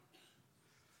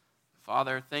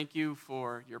Father, thank you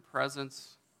for your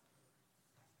presence.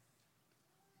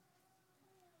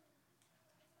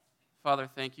 Father,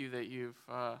 thank you that you've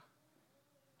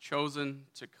chosen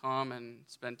to come and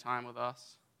spend time with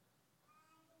us,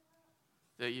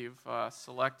 that you've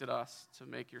selected us to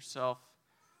make yourself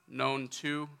known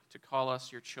to call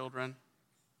us your children.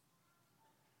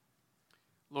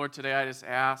 Lord, today I just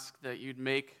ask that you'd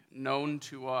make known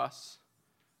to us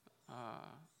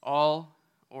all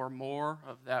or more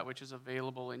of that which is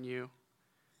available in you,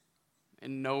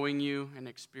 in knowing you and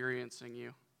experiencing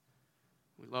you.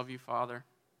 We love you, Father.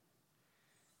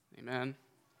 Amen.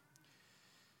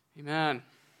 Amen.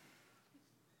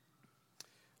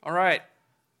 All right.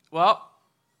 Well,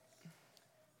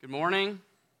 good morning.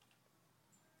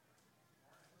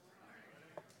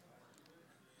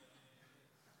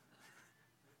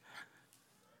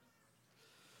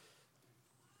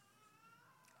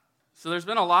 So there's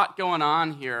been a lot going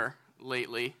on here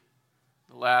lately.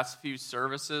 The last few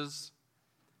services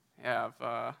have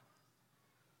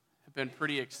been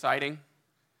pretty exciting.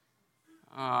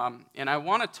 And I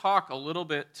want to talk a little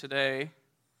bit today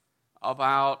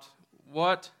about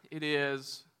what it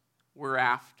is we're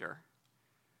after.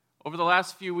 Over the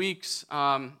last few weeks,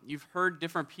 you've heard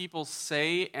different people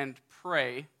say and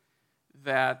pray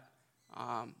that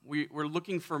we're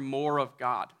looking for more of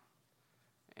God.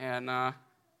 And I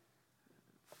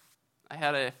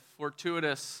had a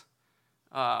fortuitous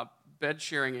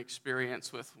bed-sharing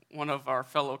experience with one of our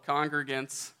fellow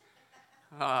congregants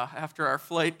after our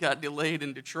flight got delayed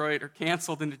in Detroit or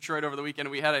canceled in Detroit over the weekend.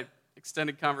 We had an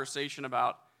extended conversation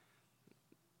about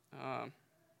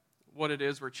what it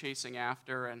is we're chasing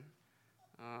after. And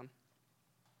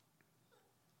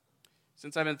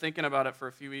since I've been thinking about it for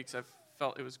a few weeks, I've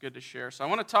felt it was good to share. So I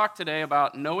want to talk today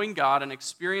about knowing God and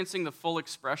experiencing the full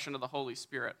expression of the Holy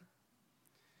Spirit.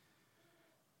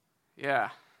 Yeah.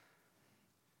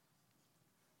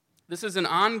 This is an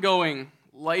ongoing,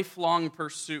 lifelong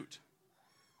pursuit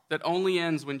that only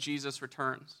ends when Jesus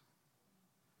returns.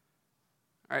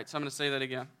 All right, so I'm going to say that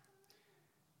again.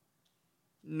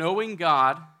 Knowing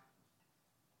God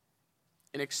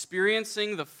and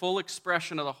experiencing the full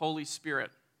expression of the Holy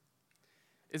Spirit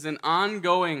is an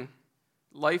ongoing,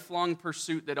 lifelong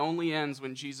pursuit that only ends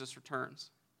when Jesus returns.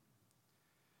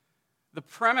 The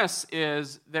premise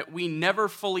is that we never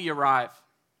fully arrive,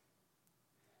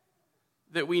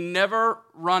 that we never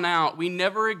run out, we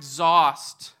never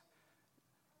exhaust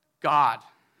God,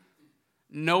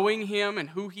 knowing Him and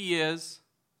who He is,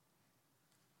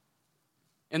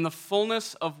 and the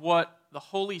fullness of what the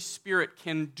Holy Spirit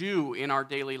can do in our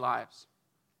daily lives.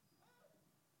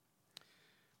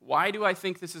 Why do I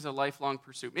think this is a lifelong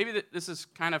pursuit? Maybe this is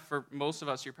kind of, for most of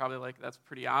us, you're probably like, that's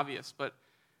pretty obvious, but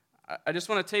I just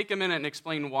want to take a minute and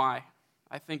explain why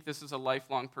I think this is a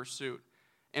lifelong pursuit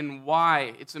and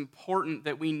why it's important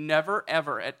that we never,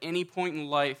 ever, at any point in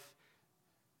life,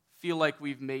 feel like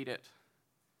we've made it.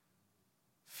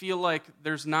 Feel like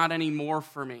there's not any more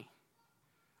for me.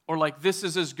 Or like this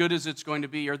is as good as it's going to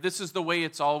be, or this is the way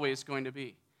it's always going to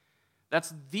be.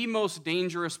 That's the most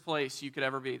dangerous place you could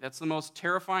ever be. That's the most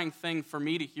terrifying thing for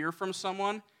me to hear from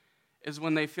someone is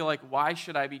when they feel like, why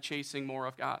should I be chasing more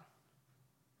of God?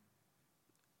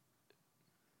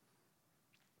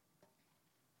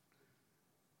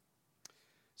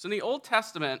 So in the Old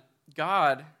Testament,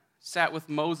 God sat with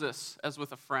Moses as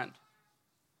with a friend.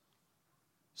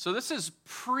 So this is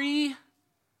pre-Holy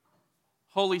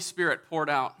Spirit poured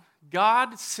out.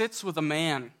 God sits with a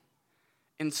man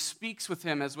and speaks with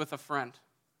him as with a friend.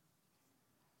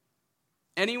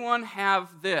 Anyone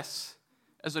have this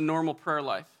as a normal prayer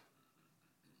life?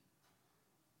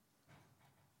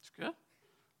 It's good.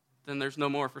 Then there's no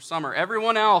more for summer.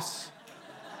 Everyone else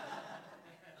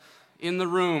in the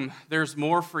room, there's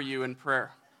more for you in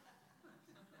prayer.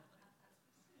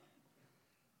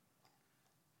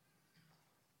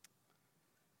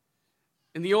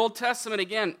 In the Old Testament,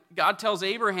 again, God tells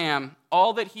Abraham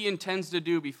all that he intends to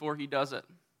do before he does it.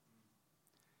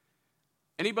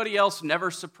 Anybody else never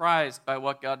surprised by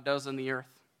what God does in the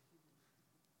earth?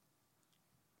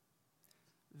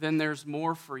 Then there's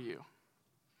more for you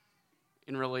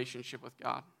in relationship with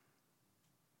God.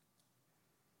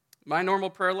 My normal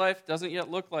prayer life doesn't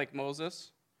yet look like Moses.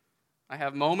 I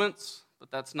have moments, but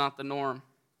that's not the norm.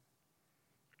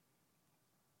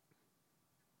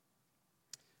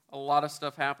 A lot of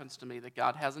stuff happens to me that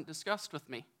God hasn't discussed with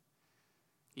me.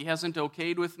 He hasn't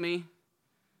okayed with me.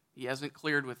 He hasn't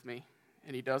cleared with me.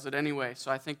 And He does it anyway, so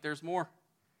I think there's more.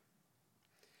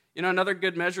 You know, another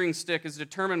good measuring stick is to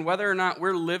determine whether or not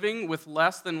we're living with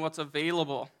less than what's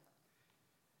available,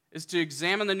 is to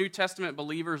examine the New Testament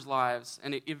believers' lives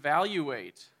and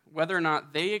evaluate whether or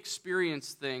not they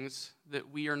experience things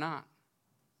that we are not.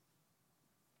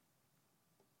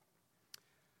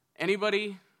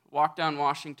 Anybody walk down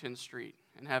Washington Street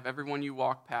and have everyone you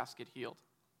walk past get healed?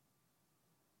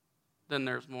 Then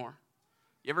there's more.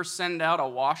 You ever send out a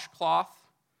washcloth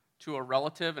to a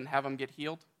relative and have them get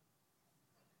healed?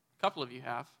 A couple of you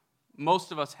have.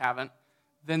 Most of us haven't.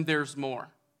 Then there's more.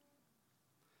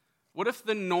 What if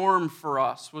the norm for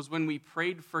us was when we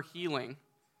prayed for healing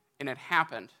and it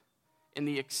happened, and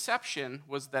the exception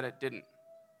was that it didn't?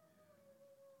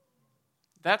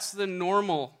 That's the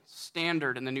normal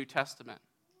standard in the New Testament.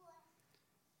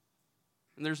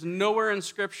 And there's nowhere in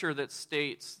Scripture that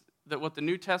states that what the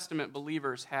New Testament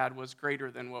believers had was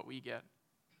greater than what we get.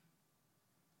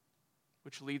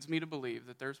 Which leads me to believe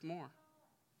that there's more.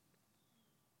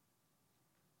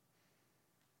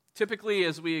 Typically,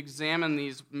 as we examine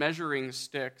these measuring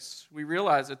sticks, we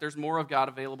realize that there's more of God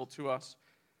available to us.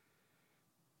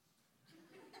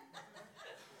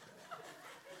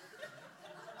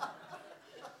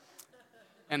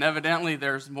 And evidently,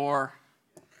 there's more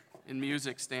in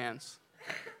music stands.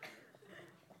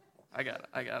 I got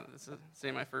it. This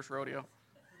ain't my first rodeo.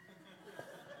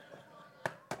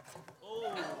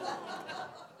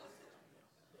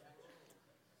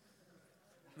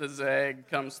 The zag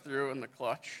comes through in the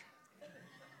clutch.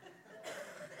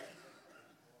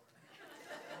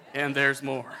 And there's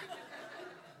more.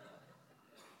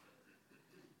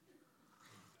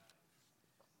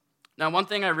 Now, one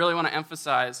thing I really want to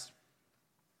emphasize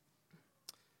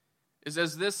is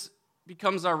as this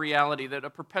becomes our reality, that a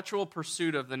perpetual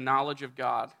pursuit of the knowledge of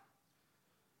God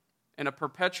and a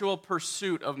perpetual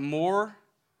pursuit of more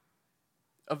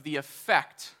of the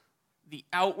effect, the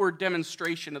outward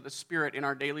demonstration of the Spirit in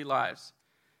our daily lives.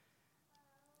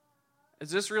 As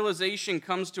this realization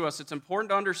comes to us, it's important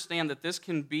to understand that this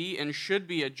can be and should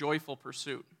be a joyful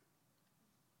pursuit.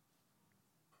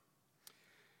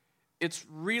 It's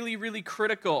really, really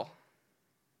critical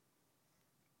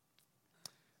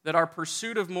that our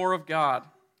pursuit of more of God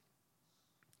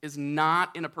is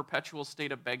not in a perpetual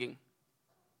state of begging.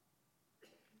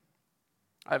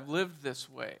 I've lived this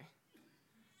way.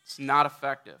 It's not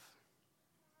effective.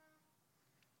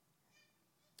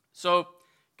 So,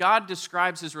 God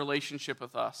describes his relationship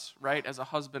with us, right, as a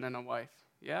husband and a wife.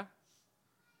 Yeah?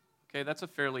 Okay, that's a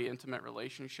fairly intimate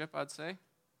relationship, I'd say.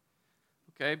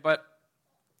 Okay, but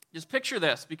just picture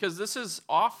this, because this is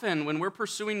often, when we're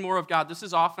pursuing more of God, this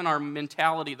is often our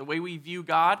mentality, the way we view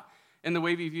God and the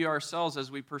way we view ourselves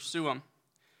as we pursue him.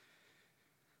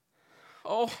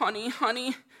 Oh, honey,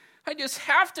 I just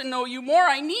have to know you more.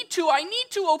 I need to.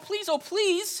 Oh,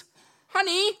 please,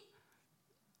 honey.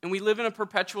 And we live in a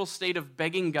perpetual state of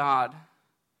begging God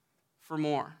for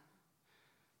more.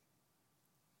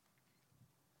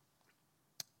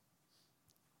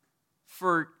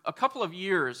 For a couple of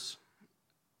years,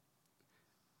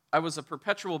 I was a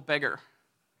perpetual beggar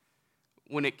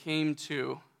when it came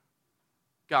to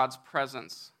God's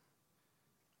presence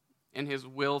and his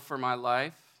will for my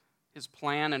life, his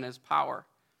plan and his power.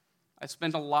 I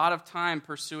spent a lot of time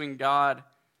pursuing God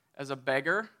as a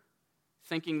beggar,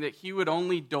 thinking that he would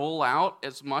only dole out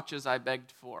as much as I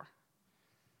begged for.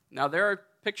 Now, there are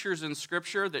pictures in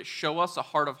Scripture that show us a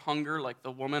heart of hunger, like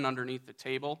the woman underneath the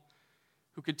table,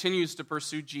 who continues to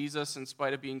pursue Jesus in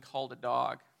spite of being called a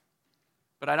dog.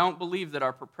 But I don't believe that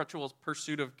our perpetual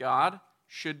pursuit of God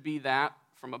should be that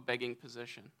from a begging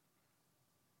position.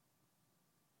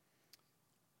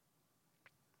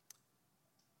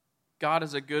 God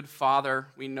is a good father,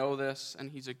 we know this,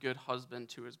 and he's a good husband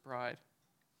to his bride.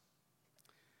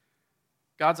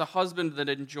 God's a husband that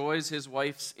enjoys his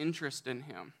wife's interest in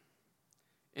him,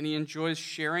 and he enjoys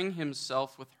sharing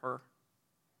himself with her.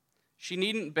 She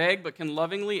needn't beg, but can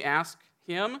lovingly ask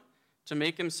him to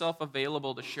make himself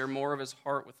available to share more of his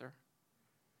heart with her.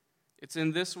 It's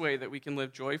in this way that we can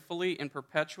live joyfully in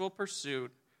perpetual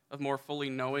pursuit of more fully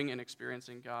knowing and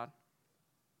experiencing God.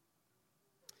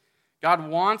 God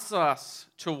wants us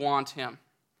to want him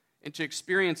and to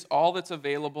experience all that's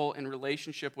available in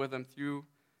relationship with him through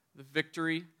the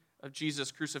victory of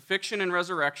Jesus' crucifixion and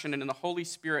resurrection, and in the Holy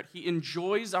Spirit. He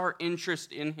enjoys our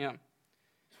interest in him.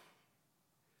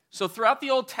 So throughout the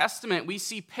Old Testament, we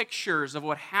see pictures of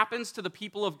what happens to the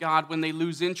people of God when they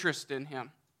lose interest in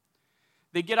him.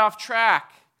 They get off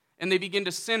track and they begin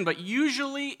to sin, but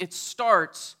usually it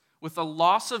starts with a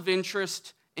loss of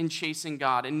interest in chasing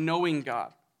God and knowing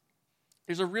God.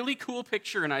 There's a really cool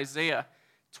picture in Isaiah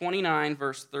 29,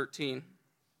 verse 13.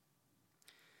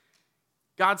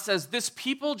 God says, "This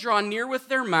people draw near with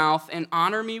their mouth and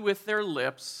honor me with their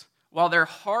lips, while their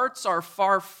hearts are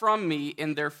far from me,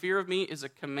 and their fear of me is a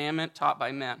commandment taught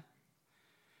by men."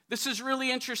 This is really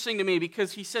interesting to me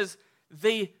because he says,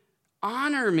 they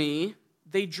honor me,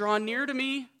 they draw near to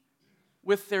me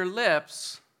with their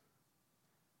lips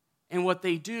and what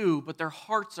they do, but their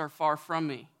hearts are far from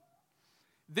me.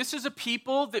 This is a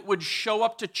people that would show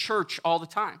up to church all the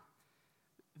time.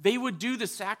 They would do the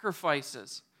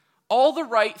sacrifices. All the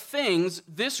right things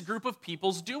this group of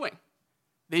people's doing.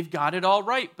 They've got it all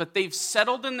right, but they've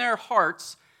settled in their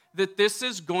hearts that this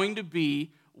is going to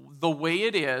be the way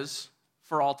it is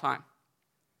for all time.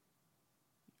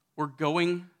 We're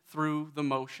going through the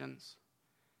motions.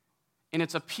 And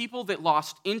it's a people that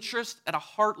lost interest at a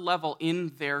heart level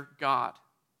in their God.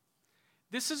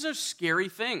 This is a scary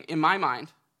thing in my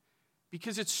mind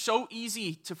because it's so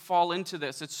easy to fall into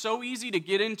this. It's so easy to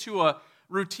get into a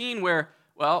routine where,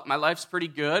 well, my life's pretty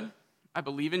good. I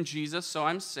believe in Jesus, so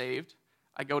I'm saved.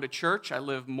 I go to church. I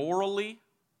live morally.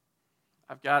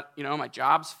 I've got, my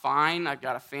job's fine. I've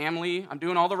got a family. I'm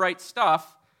doing all the right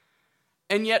stuff.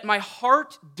 And yet my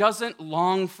heart doesn't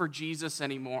long for Jesus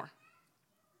anymore.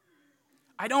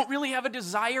 I don't really have a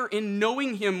desire in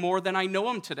knowing him more than I know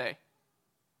him today.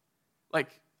 Like,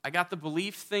 I got the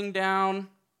belief thing down.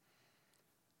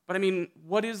 But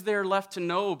what is there left to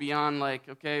know beyond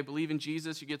okay, believe in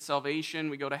Jesus, you get salvation,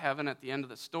 we go to heaven at the end of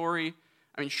the story.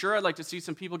 Sure, I'd like to see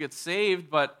some people get saved,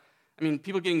 but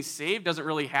people getting saved doesn't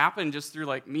really happen just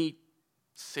through me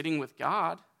sitting with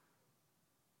God.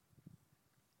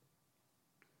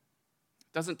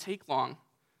 It doesn't take long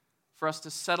for us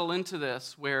to settle into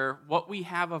this where what we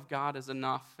have of God is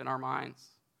enough in our minds.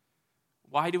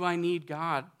 Why do I need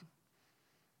God?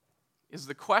 Is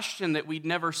the question that we'd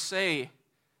never say,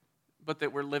 but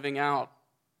that we're living out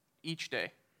each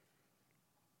day.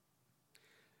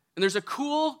 And there's a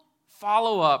cool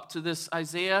follow-up to this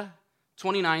Isaiah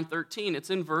 29:13. It's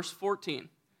in verse 14.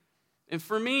 And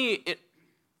for me,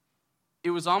 it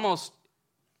was almost,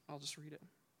 I'll just read it.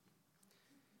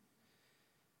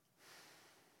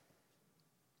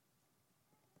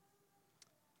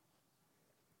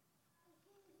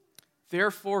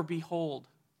 Therefore, behold,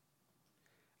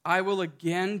 I will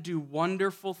again do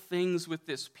wonderful things with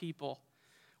this people,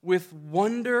 with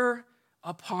wonder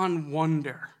upon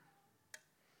wonder.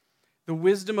 The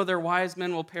wisdom of their wise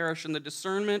men will perish, and the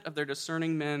discernment of their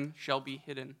discerning men shall be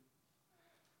hidden.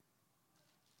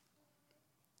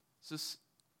 Just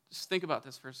think about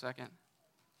this for a second.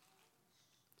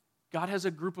 God has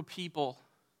a group of people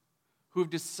who have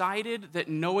decided that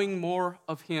knowing more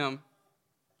of him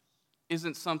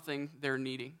isn't something they're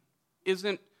needing,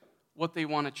 isn't what they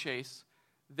want to chase.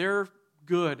 They're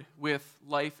good with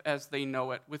life as they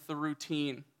know it, with the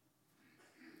routine.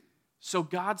 So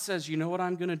God says, you know what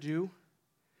I'm going to do?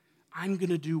 I'm going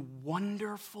to do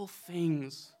wonderful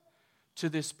things to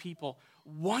this people.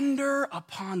 Wonder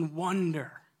upon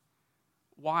wonder.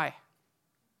 Why?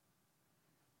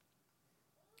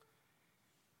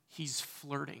 He's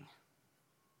flirting.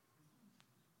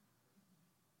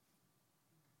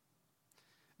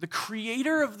 The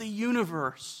creator of the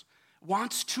universe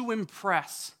wants to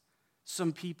impress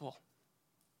some people.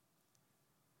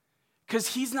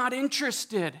 Because he's not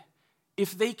interested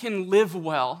if they can live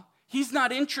well. He's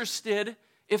not interested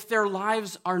if their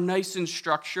lives are nice and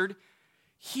structured.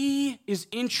 He is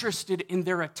interested in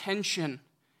their attention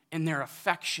and their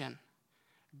affection.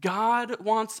 God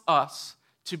wants us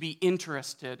to be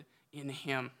interested in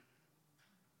him.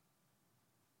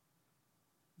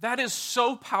 That is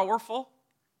so powerful.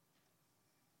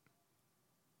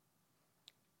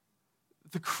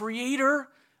 The creator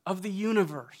of the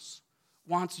universe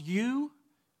wants you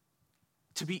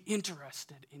to be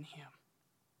interested in him.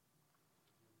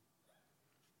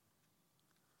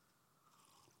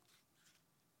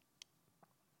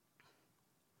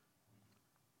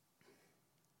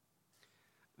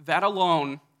 That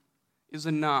alone is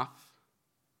enough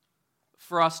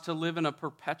for us to live in a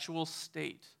perpetual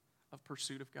state of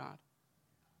pursuit of God.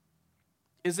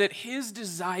 Is that his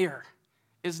desire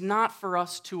is not for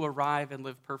us to arrive and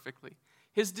live perfectly.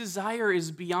 His desire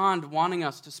is beyond wanting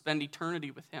us to spend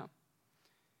eternity with him.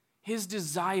 His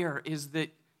desire is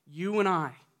that you and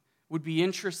I would be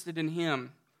interested in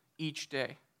him each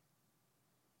day.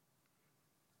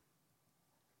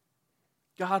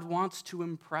 God wants to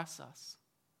impress us.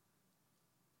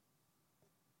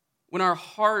 When our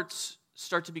hearts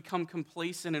start to become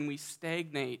complacent and we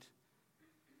stagnate,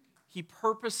 he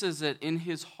purposes it in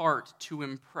his heart to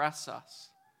impress us,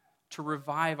 to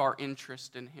revive our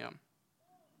interest in him.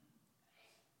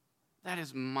 That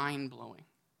is mind-blowing.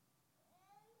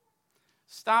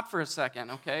 Stop for a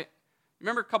second, okay?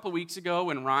 Remember a couple weeks ago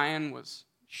when Ryan was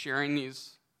sharing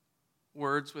these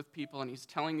words with people and he's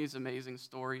telling these amazing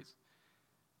stories?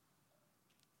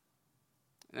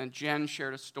 And then Jen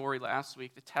shared a story last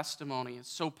week. The testimony is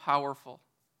so powerful.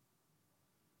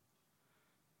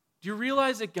 Do you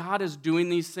realize that God is doing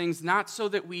these things not so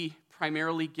that we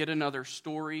primarily get another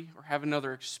story or have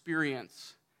another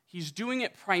experience? He's doing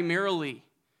it primarily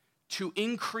to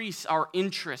increase our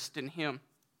interest in Him.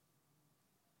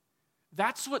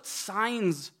 That's what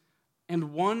signs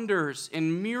and wonders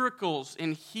and miracles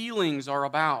and healings are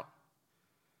about.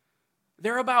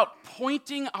 They're about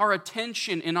pointing our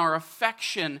attention and our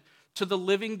affection to the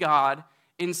living God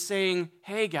and saying,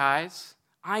 hey guys,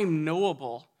 I'm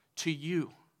knowable to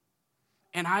you,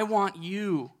 and I want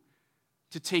you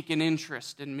to take an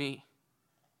interest in me.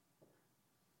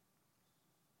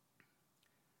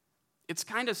 It's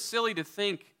kind of silly to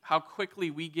think how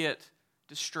quickly we get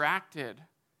distracted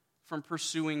from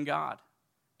pursuing God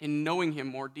and knowing Him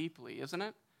more deeply, isn't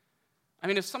it? I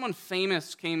mean, if someone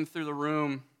famous came through the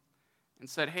room and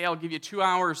said, hey, I'll give you 2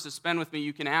 hours to spend with me,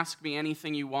 you can ask me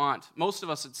anything you want, most of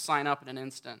us would sign up in an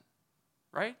instant,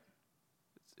 right?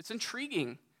 It's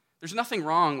intriguing. There's nothing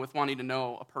wrong with wanting to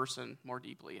know a person more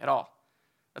deeply at all.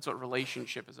 That's what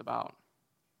relationship is about.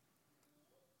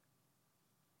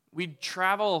 We'd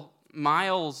travel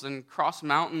miles and cross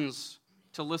mountains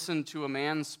to listen to a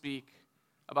man speak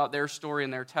about their story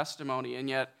and their testimony, and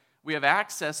yet we have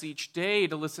access each day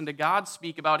to listen to God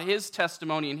speak about His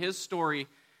testimony and His story,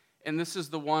 and this is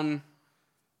the one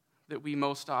that we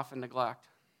most often neglect.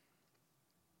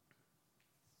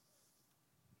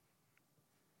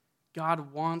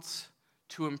 God wants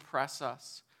to impress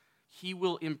us. He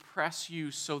will impress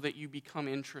you so that you become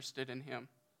interested in Him.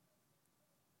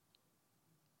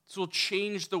 This will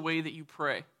change the way that you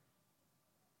pray.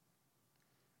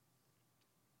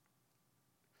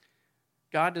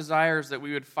 God desires that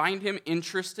we would find Him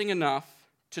interesting enough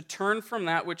to turn from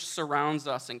that which surrounds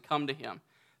us and come to Him.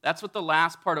 That's what the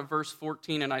last part of verse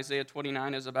 14 in Isaiah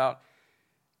 29 is about.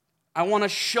 I want to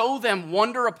show them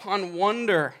wonder upon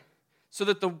wonder, so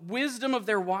that the wisdom of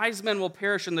their wise men will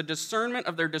perish and the discernment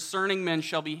of their discerning men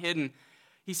shall be hidden.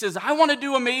 He says, I want to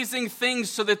do amazing things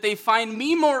so that they find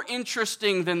me more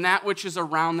interesting than that which is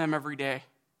around them every day.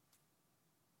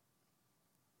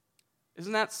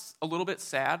 Isn't that a little bit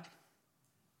sad?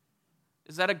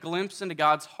 Is that a glimpse into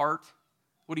God's heart,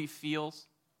 what He feels?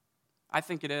 I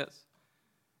think it is.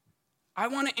 I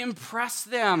want to impress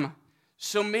them,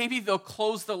 so maybe they'll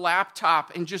close the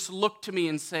laptop and just look to me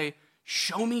and say,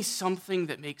 show me something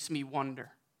that makes me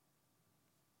wonder.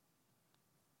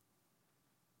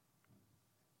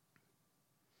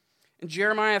 In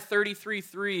Jeremiah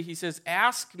 33:3, he says,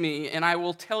 ask me, and I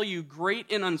will tell you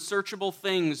great and unsearchable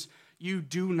things you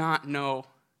do not know.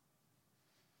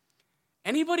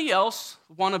 Anybody else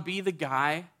want to be the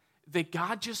guy that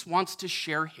God just wants to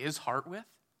share His heart with?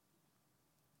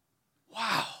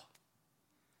 Wow.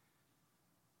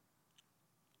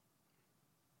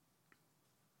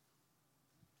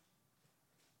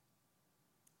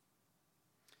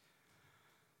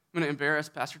 I'm going to embarrass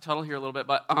Pastor Tuttle here a little bit,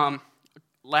 but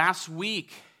last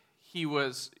week he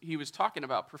was talking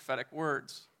about prophetic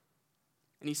words.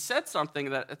 And he said something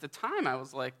that at the time I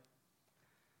was like,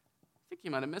 I think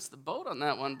you might have missed the boat on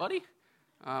that one, buddy.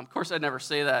 Of course, I'd never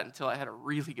say that until I had a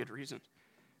really good reason.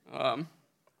 But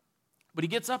he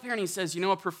gets up here and he says,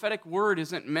 a prophetic word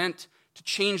isn't meant to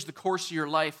change the course of your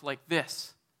life like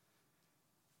this.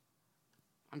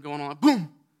 I'm going on,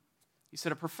 boom. He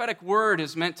said, a prophetic word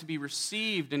is meant to be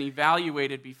received and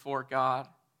evaluated before God,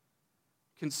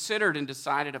 considered and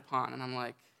decided upon. And I'm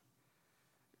like,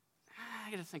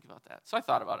 I got to think about that. So I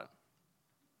thought about it.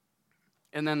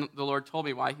 And then the Lord told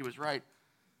me why He was right.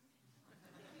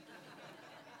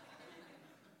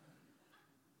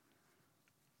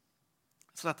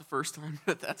 It's not the first time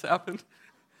that that's happened. It's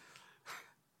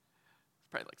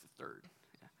probably like the third.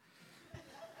 Yeah.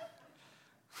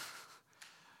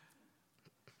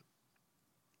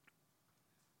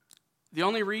 The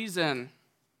only reason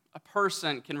a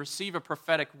person can receive a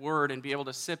prophetic word and be able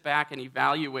to sit back and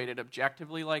evaluate it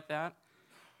objectively like that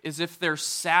is if they're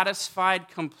satisfied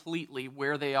completely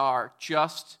where they are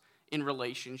just in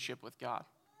relationship with God.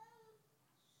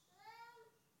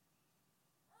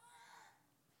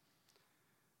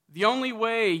 The only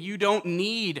way you don't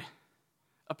need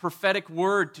a prophetic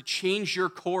word to change your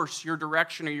course, your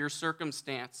direction, or your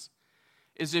circumstance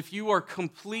is if you are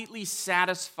completely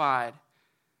satisfied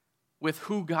with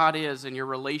who God is and your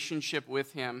relationship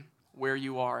with Him where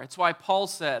you are. It's why Paul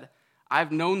said,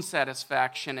 I've known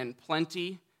satisfaction in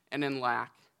plenty and in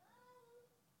lack.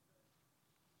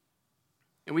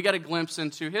 And we got a glimpse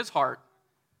into his heart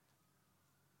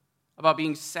about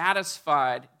being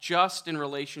satisfied just in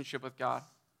relationship with God.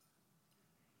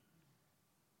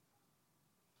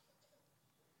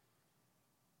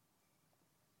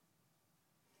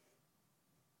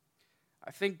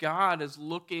 I think God is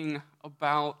looking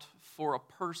about for a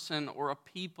person or a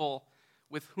people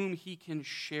with whom he can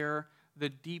share the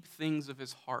deep things of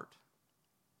his heart.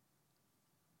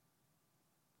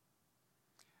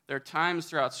 There are times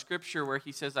throughout Scripture where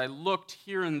he says, I looked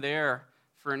here and there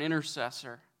for an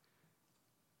intercessor,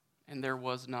 and there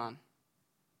was none.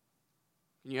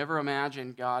 Can you ever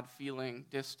imagine God feeling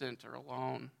distant or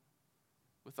alone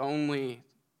with only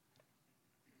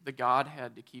the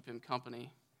Godhead to keep him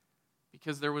company?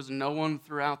 Because there was no one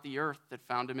throughout the earth that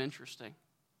found him interesting.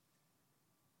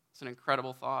 It's an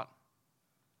incredible thought.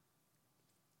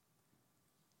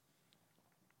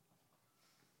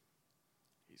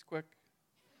 He's quick.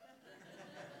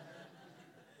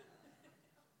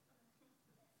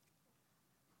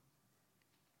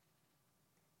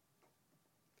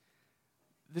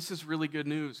 This is really good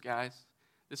news, guys.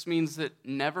 This means that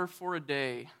never for a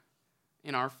day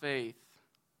in our faith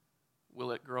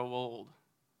will it grow old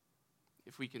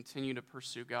if we continue to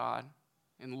pursue God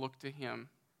and look to him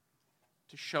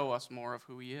to show us more of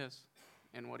who he is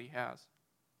and what he has.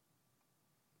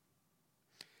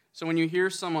 So when you hear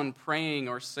someone praying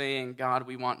or saying, God,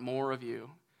 we want more of you,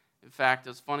 in fact,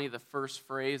 it's funny, the first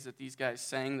phrase that these guys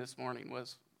sang this morning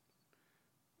was,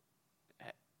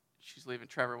 she's leaving,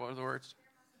 Trevor, what were the words?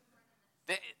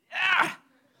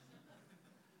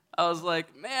 I was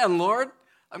like, man, Lord,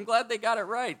 I'm glad they got it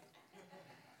right.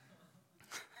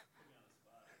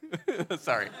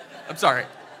 Sorry. I'm sorry.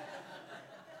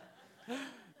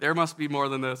 There must be more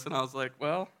than this. And I was like,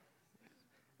 well,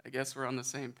 I guess we're on the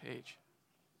same page.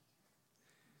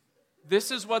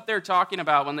 This is what they're talking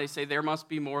about when they say there must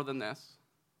be more than this.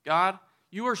 God,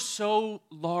 you are so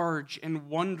large and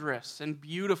wondrous and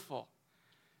beautiful.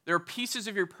 There are pieces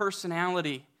of your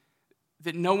personality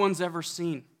that no one's ever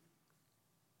seen.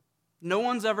 No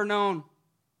one's ever known.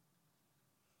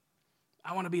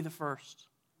 I want to be the first.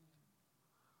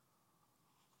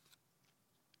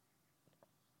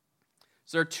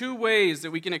 So there are two ways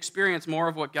that we can experience more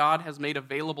of what God has made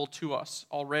available to us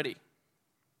already.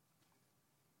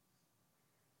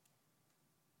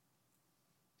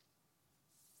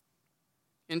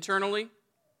 Internally,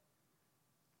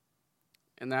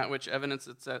 and that which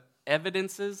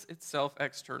evidences itself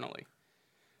externally.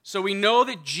 So we know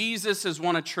that Jesus has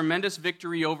won a tremendous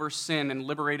victory over sin and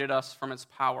liberated us from its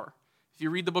power. If you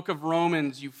read the book of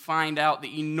Romans, you find out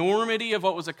the enormity of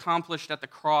what was accomplished at the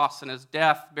cross and his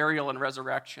death, burial, and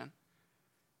resurrection.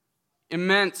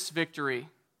 Immense victory.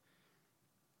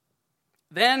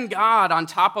 Then God, on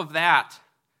top of that,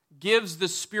 gives the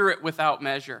Spirit without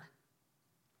measure.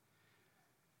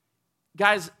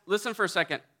 Guys, listen for a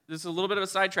second. This is a little bit of a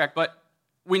sidetrack, but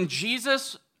when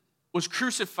Jesus was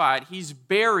crucified, he's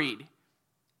buried,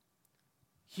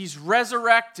 he's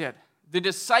resurrected. The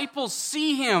disciples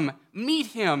see him, meet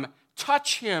him,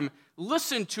 touch him,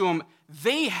 listen to him.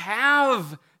 They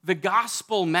have the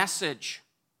gospel message.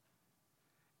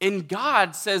 And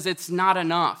God says it's not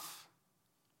enough.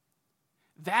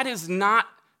 That is not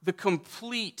the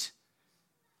complete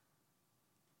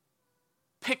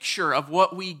picture of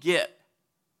what we get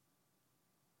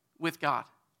with God.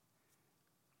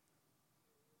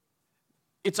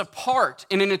 It's a part,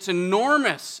 and it's an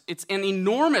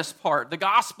enormous part, the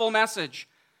gospel message.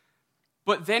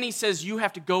 But then he says, you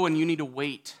have to go and you need to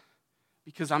wait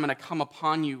because I'm going to come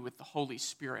upon you with the Holy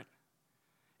Spirit.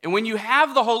 And when you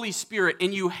have the Holy Spirit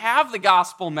and you have the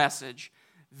gospel message,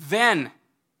 then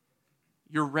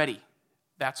you're ready.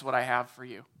 That's what I have for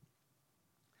you.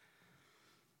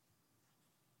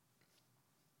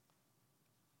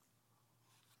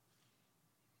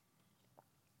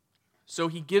 So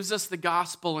he gives us the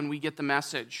gospel and we get the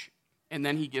message, and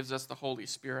then he gives us the Holy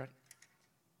Spirit.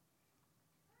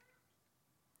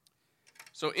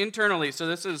 So internally,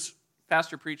 this is,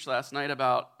 Pastor preached last night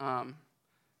about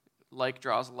like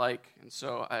draws like, and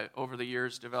so I, over the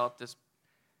years, developed this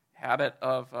habit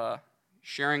of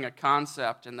sharing a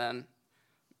concept and then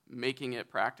making it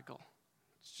practical.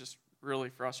 It's just really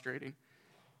frustrating.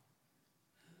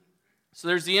 So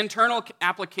there's the internal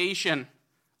application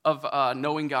of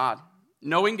knowing God.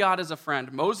 Knowing God as a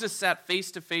friend. Moses sat face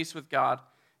to face with God,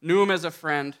 knew him as a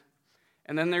friend.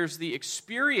 And then there's the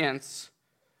experience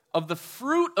of the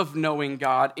fruit of knowing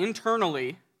God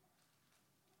internally,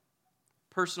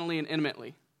 personally and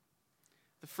intimately.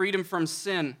 The freedom from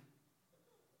sin.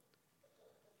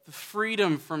 The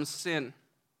freedom from sin.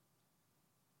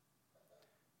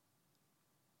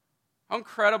 How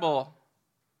incredible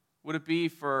would it be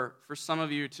for some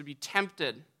of you to be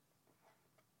tempted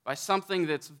by something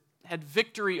that's had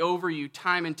victory over you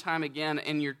time and time again,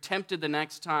 and you're tempted the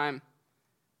next time,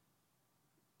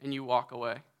 and you walk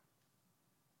away?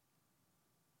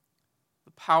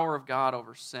 The power of God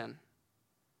over sin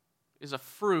is a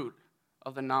fruit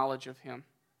of the knowledge of him.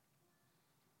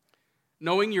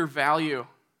 Knowing your value.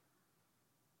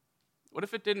 What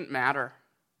if it didn't matter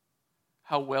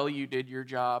how well you did your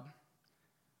job?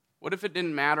 What if it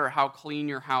didn't matter how clean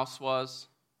your house was?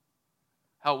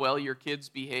 How well your kids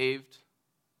behaved?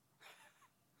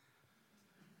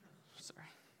 Sorry.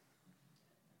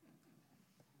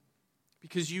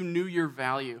 Because you knew your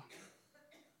value.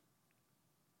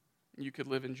 You could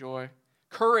live in joy.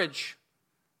 Courage.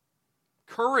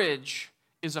 Courage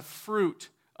is a fruit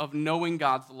of knowing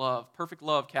God's love. Perfect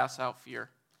love casts out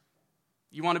fear.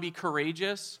 You want to be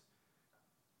courageous?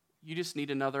 You just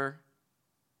need another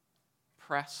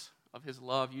press of his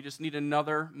love. You just need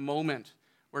another moment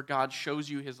where God shows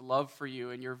you his love for you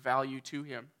and your value to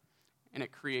him, and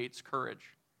it creates courage.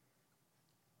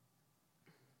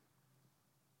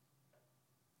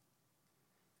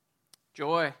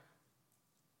 Joy.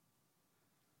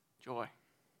 Joy.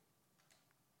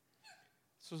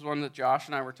 This was one that Josh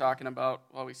and I were talking about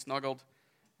while we snuggled.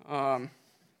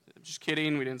 Just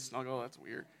kidding, we didn't snuggle, that's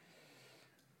weird.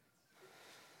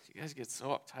 You guys get so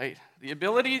uptight. The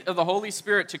ability of the Holy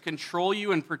Spirit to control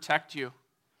you and protect you.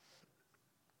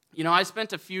 You know, I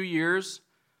spent a few years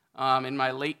in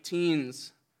my late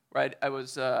teens where I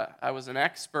was an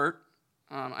expert.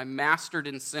 I mastered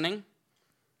in sinning.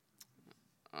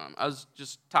 I was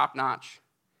just top notch.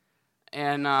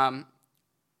 And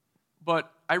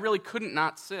but I really couldn't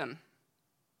not sin.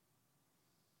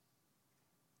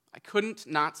 I couldn't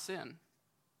not sin.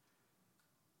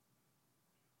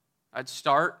 I'd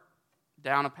start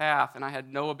down a path, and I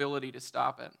had no ability to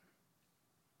stop it.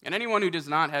 And anyone who does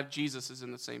not have Jesus is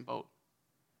in the same boat.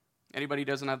 Anybody who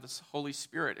doesn't have the Holy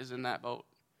Spirit is in that boat.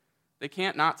 They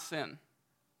can't not sin.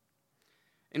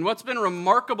 And what's been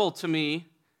remarkable to me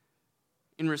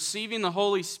in receiving the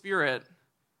Holy Spirit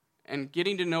and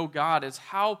getting to know God is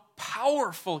how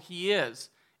powerful he is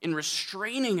in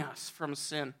restraining us from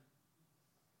sin.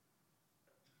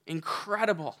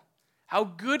 Incredible. How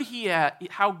good he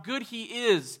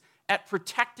is at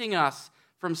protecting us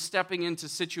from stepping into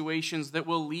situations that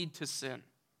will lead to sin.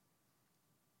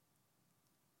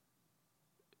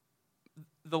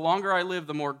 The longer I live,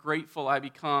 the more grateful I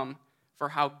become for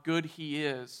how good he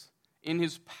is in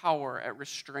his power at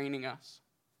restraining us.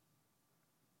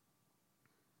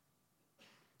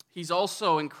 He's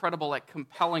also incredible at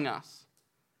compelling us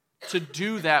to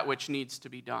do that which needs to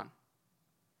be done.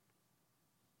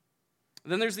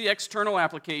 Then there's the external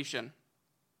application.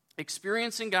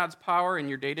 Experiencing God's power in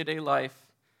your day-to-day life,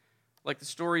 like the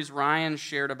stories Ryan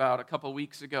shared about a couple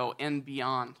weeks ago and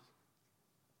beyond.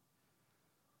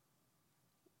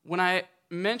 When I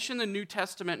mention the New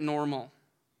Testament normal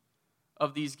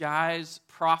of these guys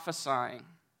prophesying,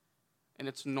 and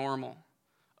it's normal,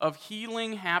 of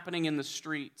healing happening in the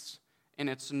streets, and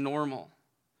it's normal,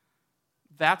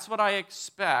 that's what I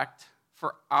expect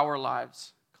for our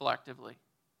lives collectively.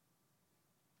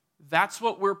 That's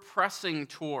what we're pressing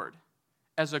toward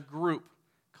as a group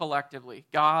collectively.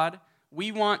 God,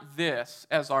 we want this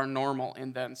as our normal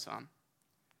and then some.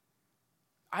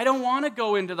 I don't want to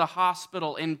go into the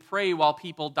hospital and pray while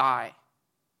people die.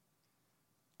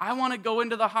 I want to go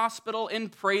into the hospital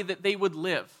and pray that they would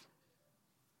live.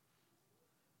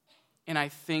 And I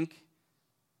think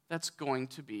that's going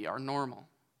to be our normal.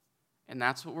 And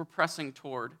that's what we're pressing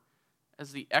toward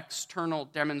as the external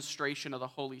demonstration of the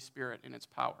Holy Spirit in its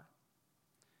power.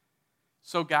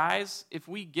 So guys, if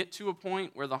we get to a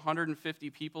point where the 150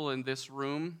 people in this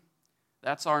room,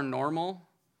 that's our normal,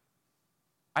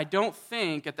 I don't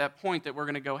think at that point that we're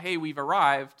going to go, hey, we've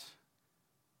arrived,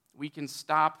 we can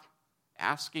stop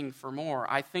asking for more.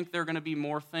 I think there are going to be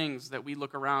more things that we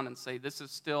look around and say, this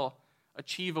is still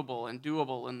achievable and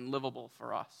doable and livable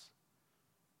for us.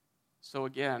 So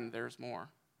again, there's more.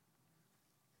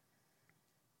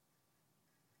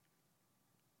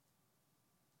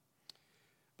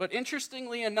 But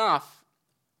interestingly enough,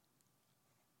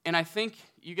 and I think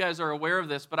you guys are aware of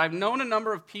this, but I've known a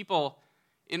number of people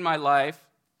in my life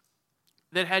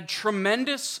that had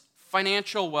tremendous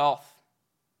financial wealth,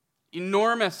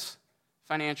 enormous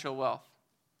financial wealth,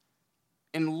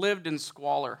 and lived in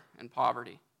squalor and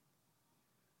poverty.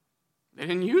 They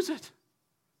didn't use it.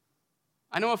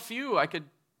 I know a few, I could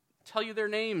tell you their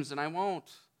names, and I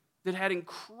won't, that had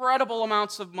incredible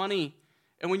amounts of money,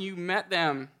 and when you met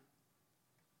them,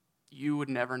 you would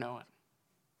never know it.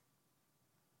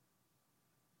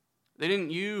 They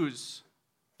didn't use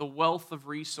the wealth of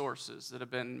resources that have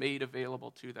been made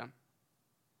available to them.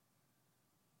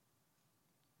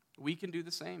 We can do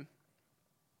the same.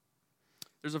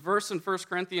 There's a verse in 1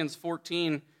 Corinthians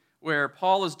 14 where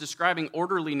Paul is describing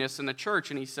orderliness in the church,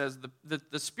 and he says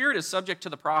the Spirit is subject to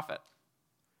the prophet.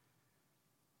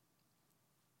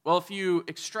 Well, if you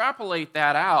extrapolate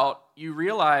that out, you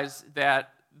realize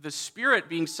that the Spirit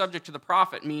being subject to the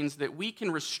prophet means that we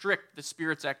can restrict the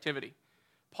Spirit's activity.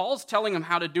 Paul's telling them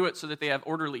how to do it so that they have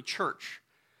orderly church.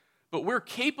 But we're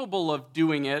capable of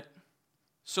doing it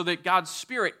so that God's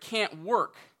Spirit can't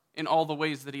work in all the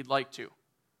ways that he'd like to,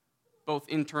 both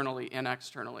internally and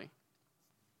externally.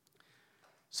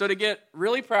 So to get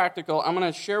really practical, I'm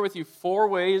going to share with you 4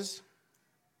 ways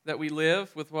that we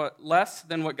live with less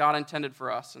than what God intended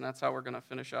for us, and that's how we're going to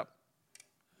finish up.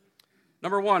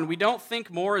 Number 1, we don't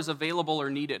think more is available or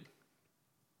needed.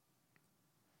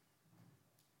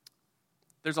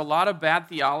 There's a lot of bad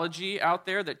theology out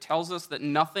there that tells us that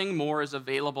nothing more is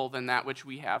available than that which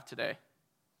we have today.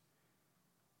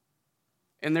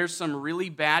 And there's some really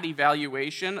bad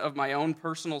evaluation of my own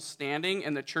personal standing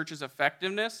and the church's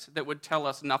effectiveness that would tell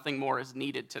us nothing more is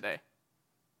needed today.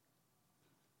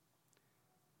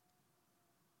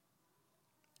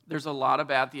 There's a lot of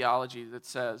bad theology that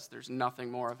says there's nothing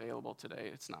more available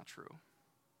today. It's not true.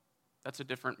 That's a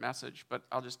different message, but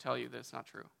I'll just tell you that it's not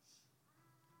true.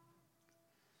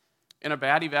 And a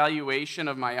bad evaluation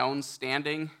of my own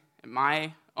standing and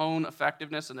my own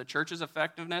effectiveness and the church's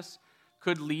effectiveness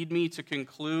could lead me to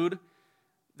conclude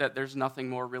that there's nothing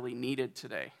more really needed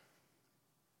today.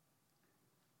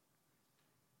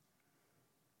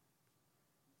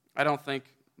 I don't think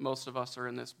most of us are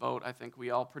in this boat. I think we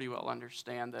all pretty well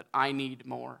understand that I need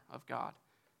more of God.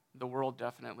 The world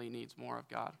definitely needs more of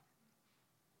God.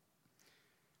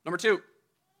 Number 2,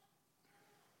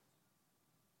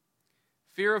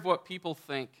 fear of what people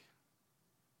think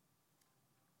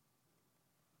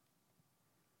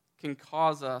can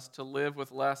cause us to live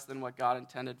with less than what God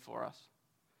intended for us.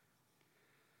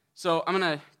 So I'm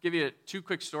going to give you 2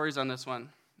 quick stories on this one.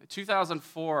 In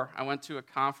 2004, I went to a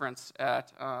conference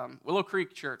at Willow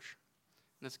Creek Church.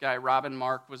 This guy, Robin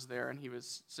Mark, was there, and he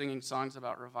was singing songs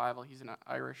about revival. He's an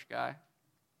Irish guy.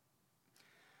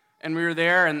 And we were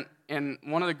there, and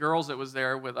one of the girls that was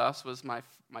there with us was my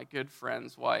good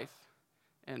friend's wife.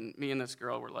 And me and this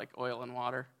girl were like oil and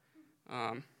water.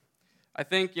 I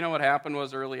think, what happened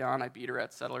was early on, I beat her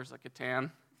at Settlers of Catan,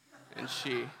 and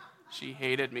she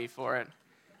hated me for it.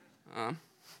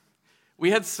 We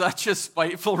had such a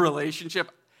spiteful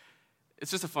relationship.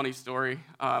 It's just a funny story.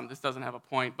 This doesn't have a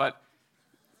point, but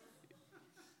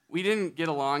we didn't get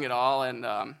along at all,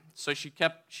 and so she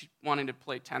kept wanting to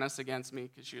play tennis against me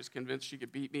because she was convinced she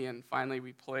could beat me, and finally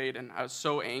we played, and I was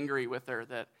so angry with her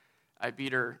that I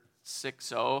beat her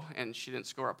 6-0, and she didn't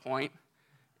score a point,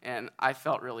 and I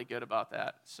felt really good about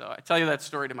that. So I tell you that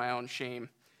story to my own shame.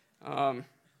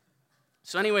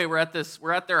 So anyway, we're at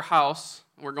their house.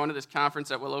 We're going to this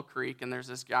conference at Willow Creek, and there's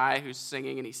this guy who's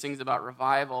singing, and he sings about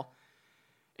revival.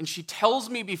 And she tells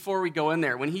me before we go in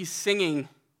there, when he's singing,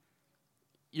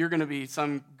 you're going to be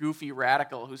some goofy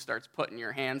radical who starts putting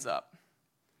your hands up.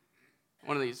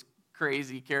 One of these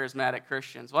crazy, charismatic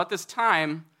Christians. Well, at this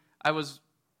time, I was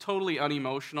totally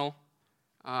unemotional.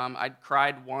 I'd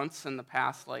cried once in the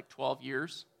past, 12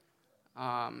 years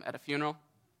at a funeral.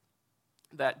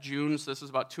 That June, so this was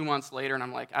about 2 months later, and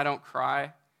I'm like, I don't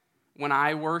cry. When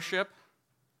I worship,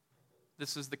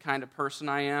 this is the kind of person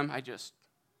I am.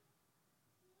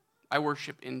 I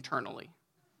worship internally.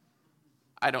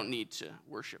 I don't need to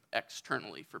worship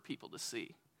externally for people to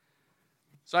see.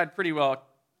 So I'd pretty well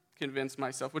convinced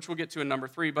myself, which we'll get to in number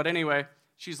 3. But anyway,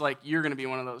 she's like, you're going to be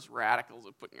one of those radicals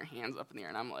of putting your hands up in the air.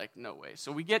 And I'm like, no way.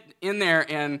 So we get in there,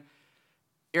 and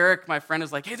Eric, my friend,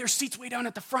 is like, hey, there's seats way down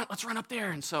at the front. Let's run up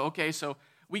there. And so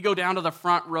we go down to the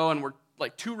front row, and we're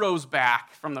like 2 rows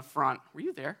back from the front. Were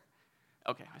you there?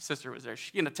 Okay, my sister was there.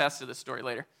 She can attest to this story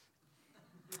later.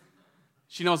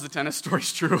 She knows the tennis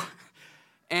story's true.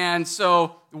 And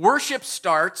so worship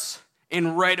starts,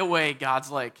 and right away,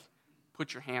 God's like,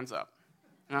 put your hands up.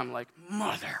 And I'm like,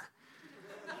 mother.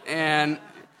 And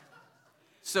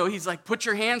so he's like, put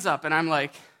your hands up. And I'm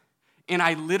like, and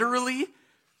I literally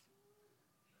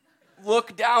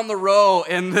look down the row,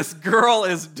 and this girl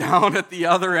is down at the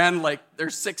other end, like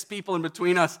there's 6 people in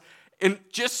between us. And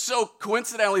just so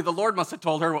coincidentally, the Lord must have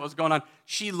told her what was going on.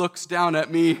 She looks down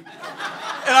at me, and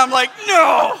I'm like,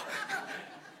 no.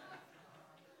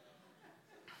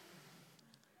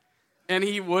 And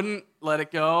he wouldn't let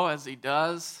it go, as he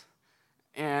does.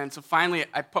 And so finally,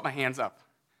 I put my hands up,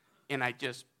 and I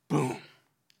just, boom.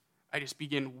 I just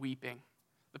begin weeping.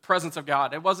 The presence of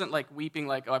God. It wasn't like weeping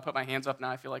like, oh, I put my hands up, now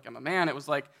I feel like I'm a man. It was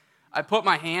like, I put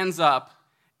my hands up,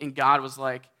 and God was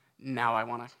like, now I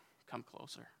want to come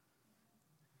closer.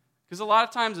 Because a lot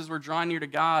of times as we're drawing near to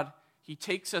God, he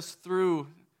takes us through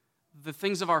the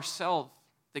things of ourselves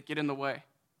that get in the way.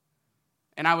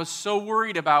 And I was so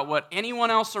worried about what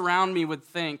anyone else around me would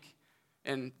think,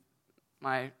 and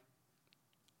my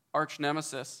arch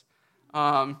nemesis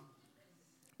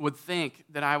would think,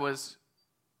 that I was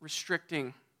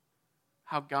restricting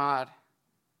how God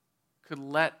could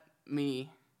let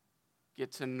me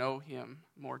get to know him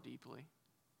more deeply.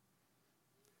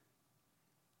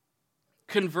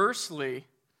 Conversely,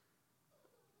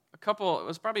 it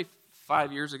was probably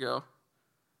 5 years ago,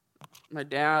 my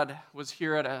dad was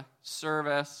here at a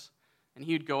service, and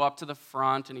he'd go up to the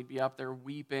front, and he'd be up there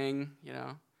weeping,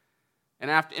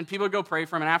 and people would go pray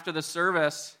for him, and after the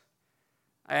service,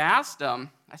 I asked him,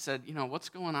 I said, what's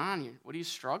going on? What are you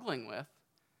struggling with?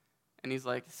 And he's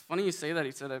like, it's funny you say that.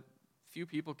 He said, a few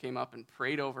people came up and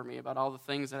prayed over me about all the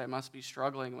things that I must be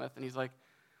struggling with, and he's like,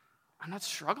 I'm not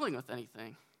struggling with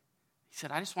anything. He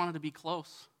said, I just wanted to be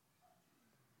close.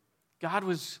 God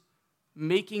was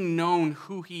making known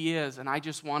who he is, and I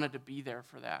just wanted to be there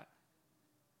for that.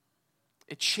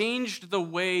 It changed the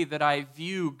way that I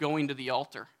view going to the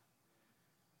altar.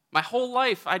 My whole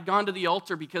life, I'd gone to the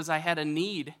altar because I had a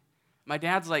need. My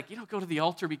dad's like, you don't go to the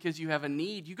altar because you have a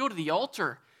need. You go to the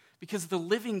altar because the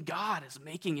living God is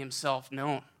making himself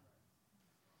known.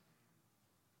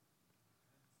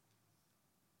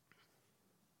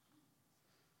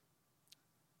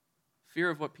 Fear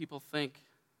of what people think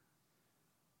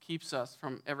keeps us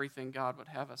from everything God would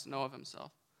have us know of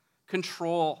himself.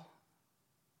 Control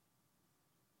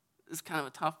is kind of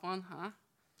a tough one, huh?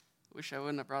 Wish I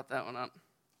wouldn't have brought that one up.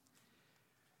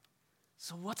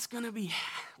 So what's going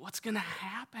to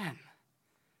happen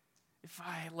if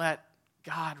I let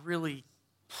God really,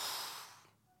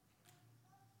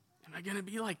 am I going to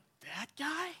be like that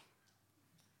guy?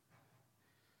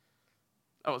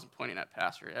 I wasn't pointing at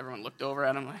Pastor. Everyone looked over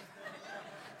at him like.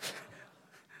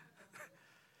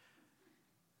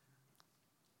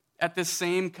 At this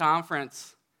same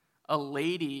conference, a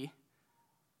lady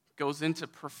goes into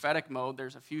prophetic mode.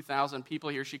 There's a few thousand people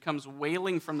here. She comes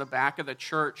wailing from the back of the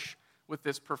church with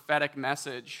this prophetic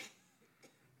message.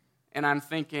 And I'm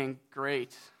thinking,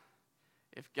 great.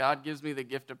 If God gives me the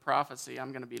gift of prophecy, I'm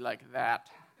going to be like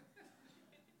that.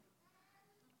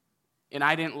 And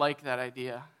I didn't like that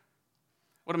idea.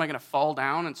 What, am I going to fall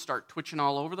down and start twitching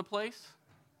all over the place?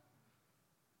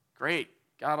 Great.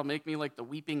 God will make me like the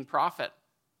weeping prophet.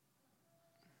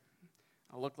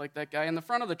 I'll look like that guy in the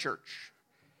front of the church.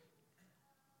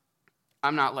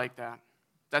 I'm not like that.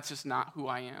 That's just not who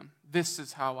I am. This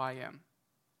is how I am.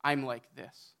 I'm like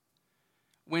this.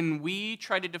 When we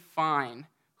try to define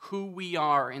who we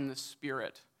are in the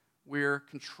Spirit, we're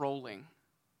controlling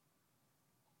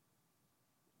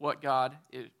what God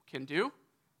can do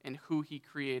and who he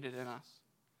created in us.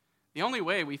 The only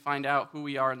way we find out who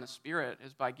we are in the Spirit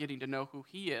is by getting to know who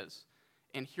he is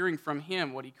and hearing from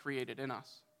him what he created in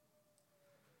us.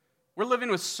 We're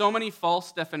living with so many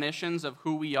false definitions of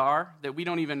who we are that we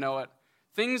don't even know it.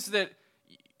 Things that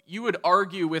you would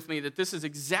argue with me that this is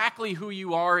exactly who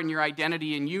you are in your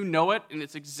identity, and you know it, and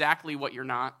it's exactly what you're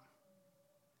not.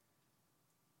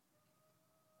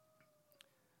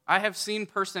 I have seen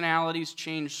personalities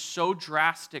change so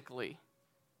drastically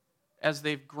as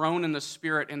they've grown in the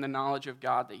Spirit and the knowledge of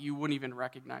God that you wouldn't even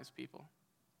recognize people.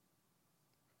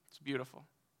 It's beautiful.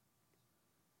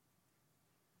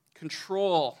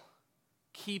 Control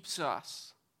keeps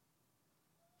us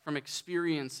from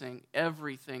experiencing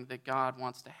everything that God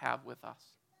wants to have with us.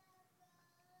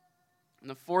 And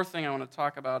the fourth thing I want to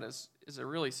talk about is a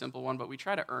really simple one, but we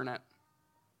try to earn it.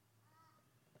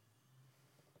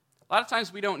 A lot of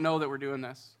times we don't know that we're doing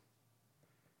this.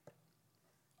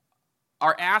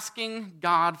 Our asking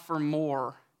God for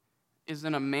more is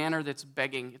in a manner that's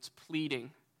begging, it's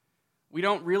pleading. We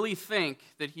don't really think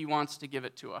that he wants to give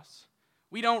it to us.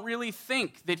 We don't really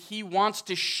think that he wants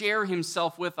to share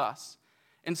himself with us.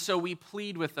 And so we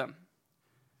plead with him.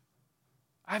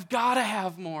 I've got to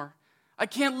have more. I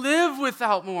can't live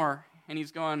without more. And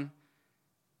he's going,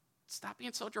 stop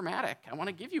being so dramatic. I want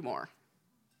to give you more.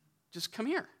 Just come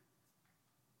here.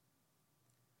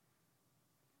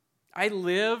 I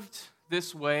lived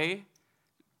this way,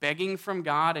 begging from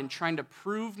God and trying to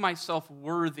prove myself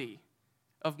worthy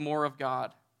of more of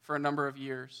God for a number of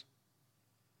years.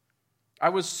 I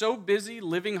was so busy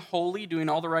living holy, doing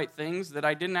all the right things, that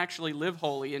I didn't actually live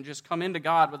holy and just come into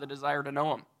God with a desire to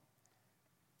know him.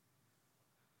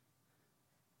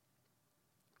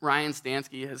 Ryan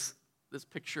Stansky has this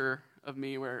picture of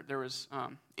me where there was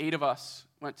 8 of us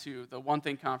went to the One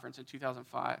Thing conference in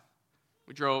 2005.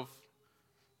 We drove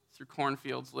through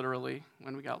cornfields, literally,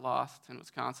 when we got lost in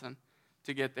Wisconsin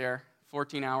to get there.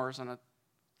 14 hours on a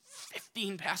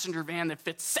 15-passenger van that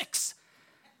fits 6.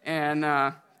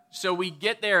 And so we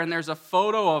get there, and there's a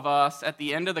photo of us at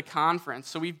the end of the conference.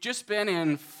 So we've just been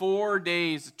in 4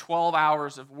 days, 12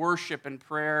 hours of worship and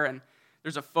prayer, and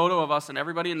there's a photo of us, and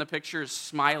everybody in the picture is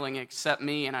smiling except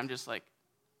me, and I'm just like...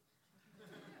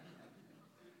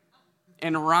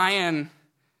 And Ryan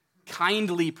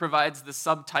kindly provides the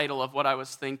subtitle of what I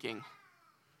was thinking.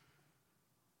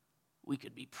 We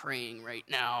could be praying right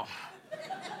now.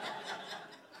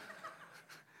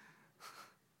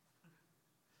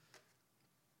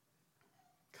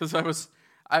 Because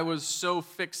I was so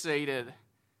fixated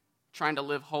trying to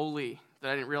live holy that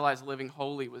I didn't realize living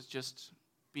holy was just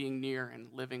being near and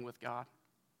living with God.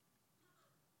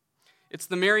 It's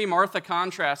the Mary-Martha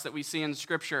contrast that we see in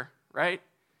Scripture, right?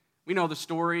 We know the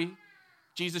story.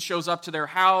 Jesus shows up to their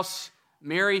house.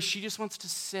 Mary, she just wants to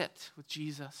sit with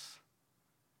Jesus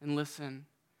and listen.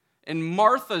 And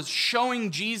Martha's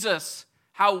showing Jesus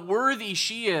how worthy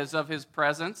she is of his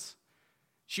presence.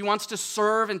 She wants to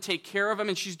serve and take care of him,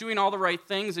 and she's doing all the right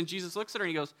things. And Jesus looks at her and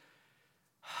he goes,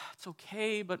 it's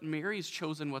okay, but Mary's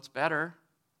chosen what's better.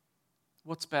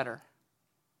 What's better?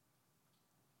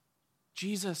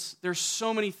 Jesus, there's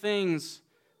so many things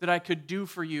that I could do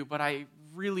for you, but I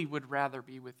really would rather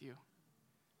be with you.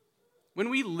 When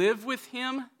we live with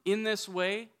him in this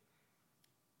way,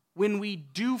 when we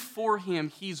do for him,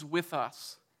 he's with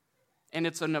us, and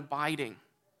it's an abiding.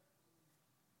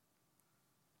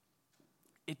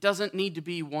 It doesn't need to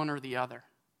be one or the other.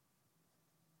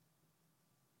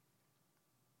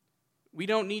 We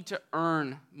don't need to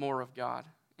earn more of God,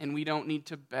 and we don't need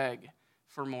to beg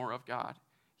for more of God.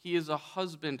 He is a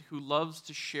husband who loves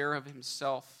to share of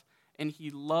himself, and he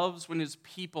loves when his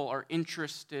people are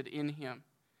interested in him.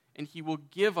 And he will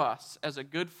give us, as a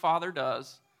good father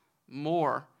does,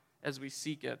 more as we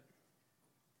seek it.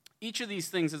 Each of these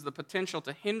things has the potential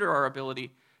to hinder our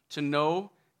ability to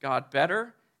know God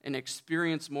better and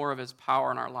experience more of his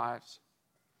power in our lives.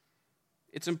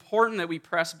 It's important that we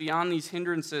press beyond these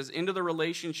hindrances into the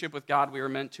relationship with God we are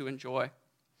meant to enjoy.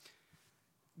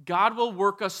 God will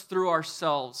work us through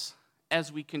ourselves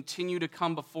as we continue to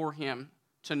come before him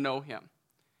to know him.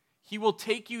 He will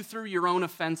take you through your own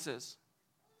offenses.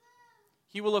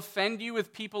 He will offend you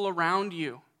with people around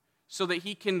you so that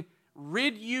he can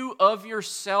rid you of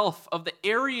yourself, of the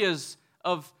areas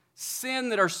of sin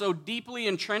that are so deeply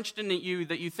entrenched in you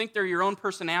that you think they're your own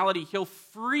personality. He'll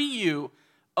free you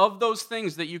of those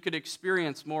things that you could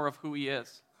experience more of who he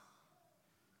is.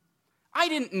 I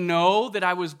didn't know that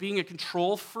I was being a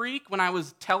control freak when I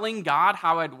was telling God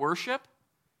how I'd worship.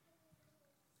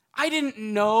 I didn't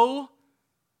know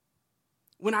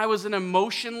when I was an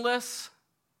emotionless,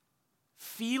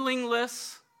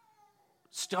 feelingless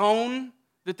stone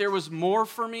that there was more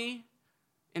for me,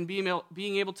 and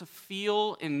being able to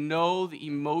feel and know the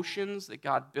emotions that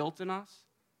God built in us.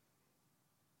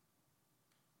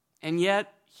 And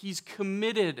yet, he's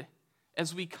committed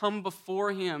as we come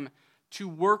before him to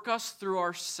work us through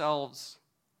ourselves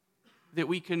that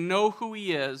we can know who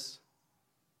he is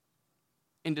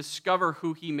and discover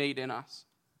who he made in us.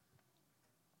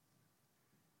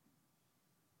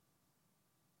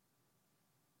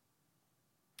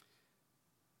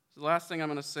 The last thing I'm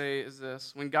going to say is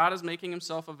this. When God is making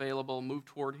himself available, move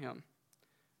toward him.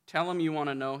 Tell him you want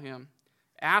to know him.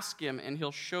 Ask him, and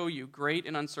he'll show you great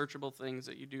and unsearchable things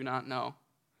that you do not know.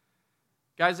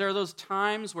 Guys, there are those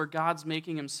times where God's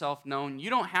making himself known. You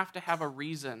don't have to have a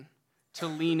reason to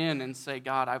lean in and say,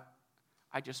 God,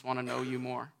 I just want to know you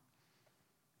more.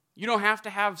 You don't have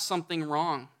to have something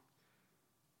wrong.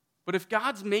 But if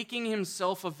God's making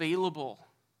himself available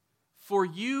for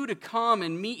you to come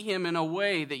and meet him in a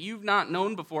way that you've not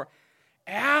known before,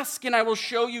 ask and I will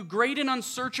show you great and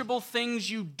unsearchable things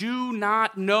you do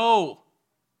not know.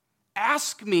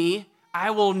 Ask me, I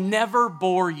will never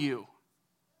bore you.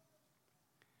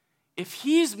 If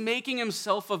he's making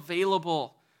himself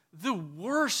available, the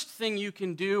worst thing you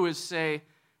can do is say,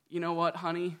 you know what,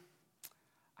 honey,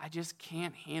 I just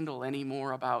can't handle any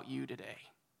more about you today.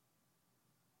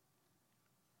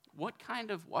 What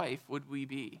kind of wife would we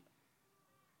be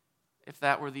if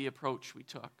that were the approach we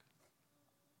took?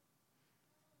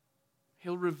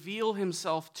 He'll reveal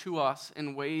himself to us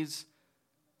in ways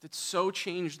that so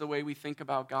change the way we think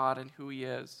about God and who he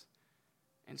is,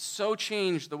 and so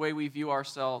change the way we view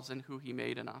ourselves and who he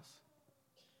made in us.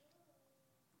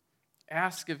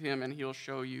 Ask of him, and he'll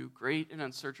show you great and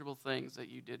unsearchable things that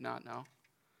you did not know.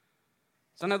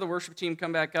 So now the worship team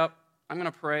come back up. I'm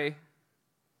going to pray.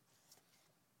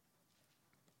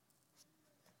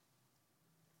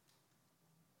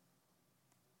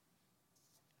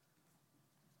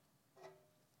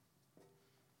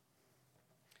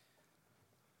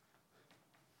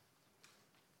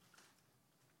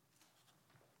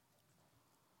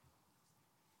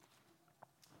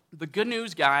 The good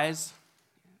news, guys,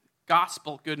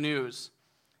 gospel good news,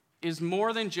 is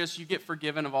more than just you get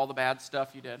forgiven of all the bad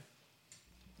stuff you did.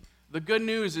 The good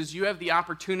news is you have the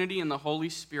opportunity in the Holy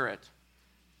Spirit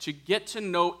to get to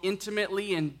know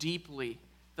intimately and deeply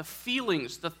the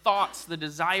feelings, the thoughts, the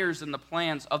desires, and the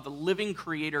plans of the living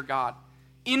Creator God,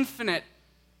 infinite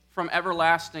from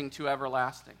everlasting to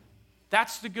everlasting.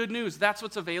 That's the good news. That's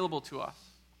what's available to us.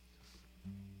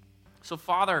 So,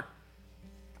 Father,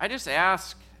 I just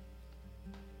ask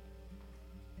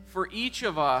for each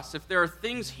of us, if there are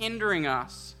things hindering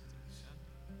us,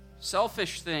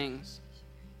 selfish things,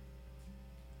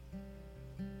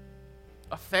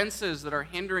 offenses that are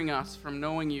hindering us from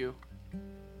knowing you,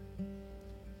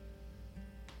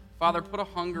 Father, put a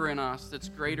hunger in us that's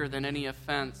greater than any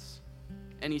offense,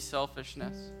 any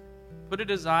selfishness. Put a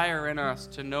desire in us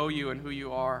to know you and who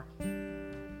you are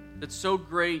that's so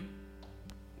great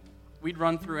we'd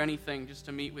run through anything just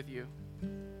to meet with you.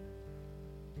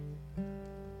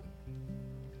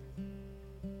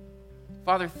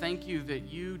 Father, thank you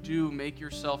that you do make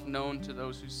yourself known to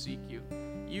those who seek you.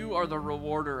 You are the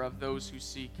rewarder of those who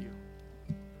seek you.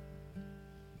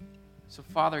 So,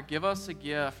 Father, give us a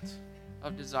gift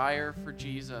of desire for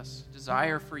Jesus,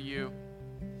 desire for you,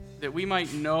 that we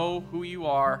might know who you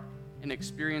are and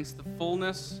experience the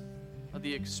fullness of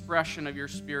the expression of your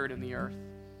Spirit in the earth.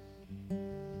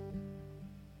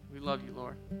 We love you,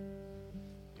 Lord.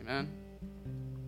 Amen.